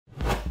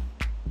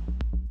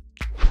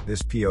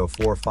This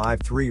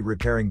P0453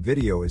 repairing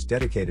video is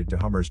dedicated to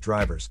Hummer's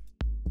drivers.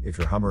 If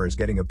your Hummer is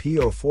getting a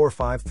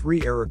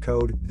P0453 error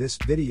code, this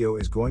video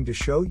is going to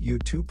show you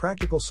 2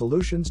 practical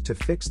solutions to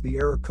fix the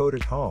error code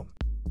at home.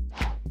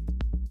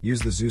 Use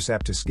the Zeus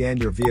app to scan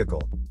your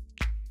vehicle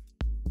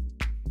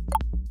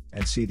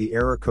and see the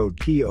error code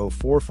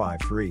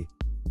P0453.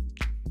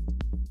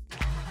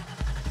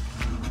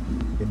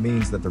 It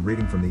means that the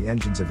reading from the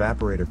engine's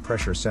evaporative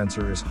pressure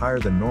sensor is higher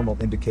than normal,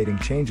 indicating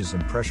changes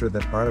in pressure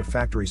that are out of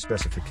factory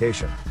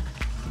specification.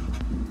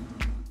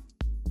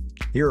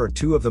 Here are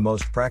 2 of the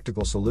most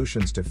practical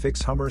solutions to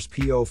fix Hummer's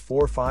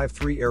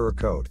P0453 error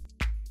code.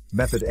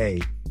 Method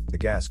A, the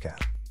gas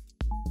cap.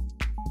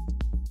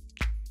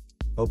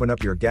 Open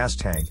up your gas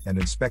tank and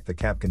inspect the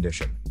cap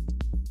condition.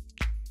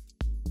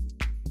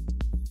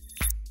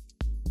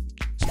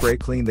 Spray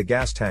clean the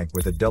gas tank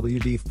with a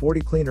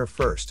WD-40 cleaner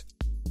first.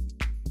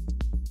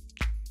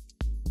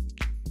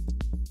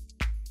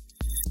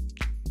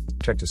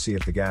 Check to see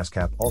if the gas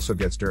cap also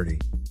gets dirty.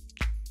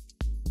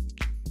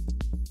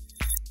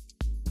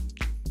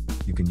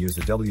 You can use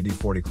the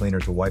WD-40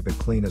 cleaner to wipe it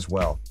clean as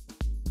well.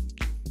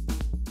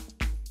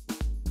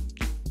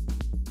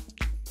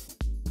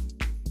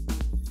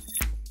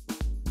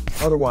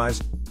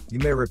 Otherwise, you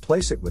may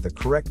replace it with a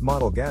correct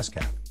model gas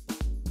cap.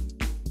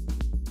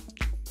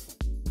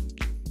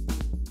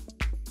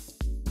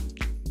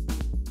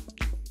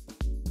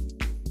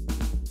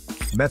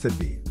 Method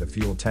B, the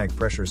fuel tank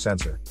pressure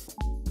sensor.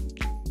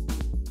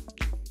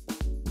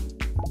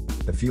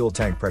 The fuel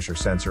tank pressure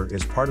sensor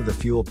is part of the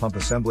fuel pump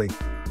assembly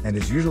and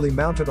is usually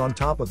mounted on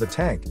top of the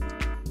tank.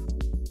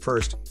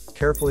 First,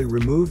 carefully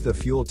remove the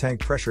fuel tank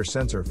pressure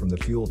sensor from the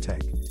fuel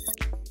tank.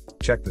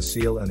 Check the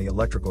seal and the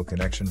electrical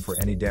connection for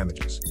any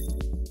damages.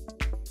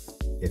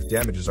 If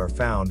damages are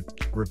found,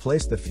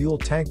 replace the fuel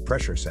tank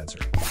pressure sensor.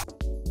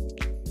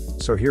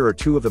 So here are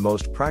 2 of the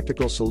most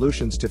practical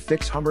solutions to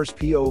fix Hummer's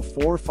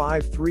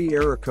P0453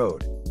 error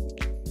code.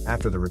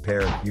 After the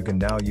repair, you can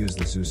now use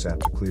the Zeus app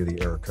to clear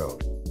the error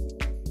code.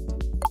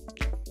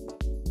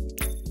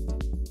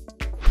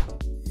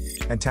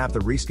 And tap the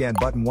rescan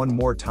button one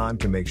more time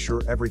to make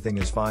sure everything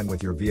is fine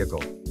with your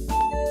vehicle.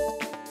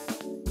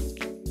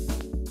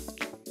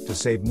 To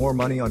save more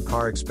money on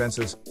car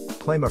expenses,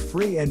 claim a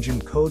free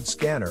engine code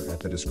scanner at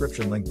the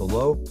description link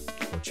below,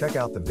 or check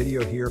out the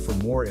video here for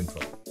more info.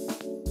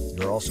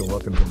 You're also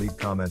welcome to leave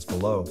comments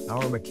below.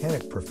 Our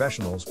mechanic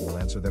professionals will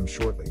answer them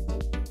shortly.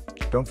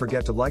 Don't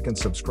forget to like and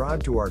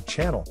subscribe to our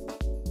channel.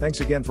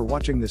 Thanks again for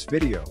watching this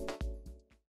video.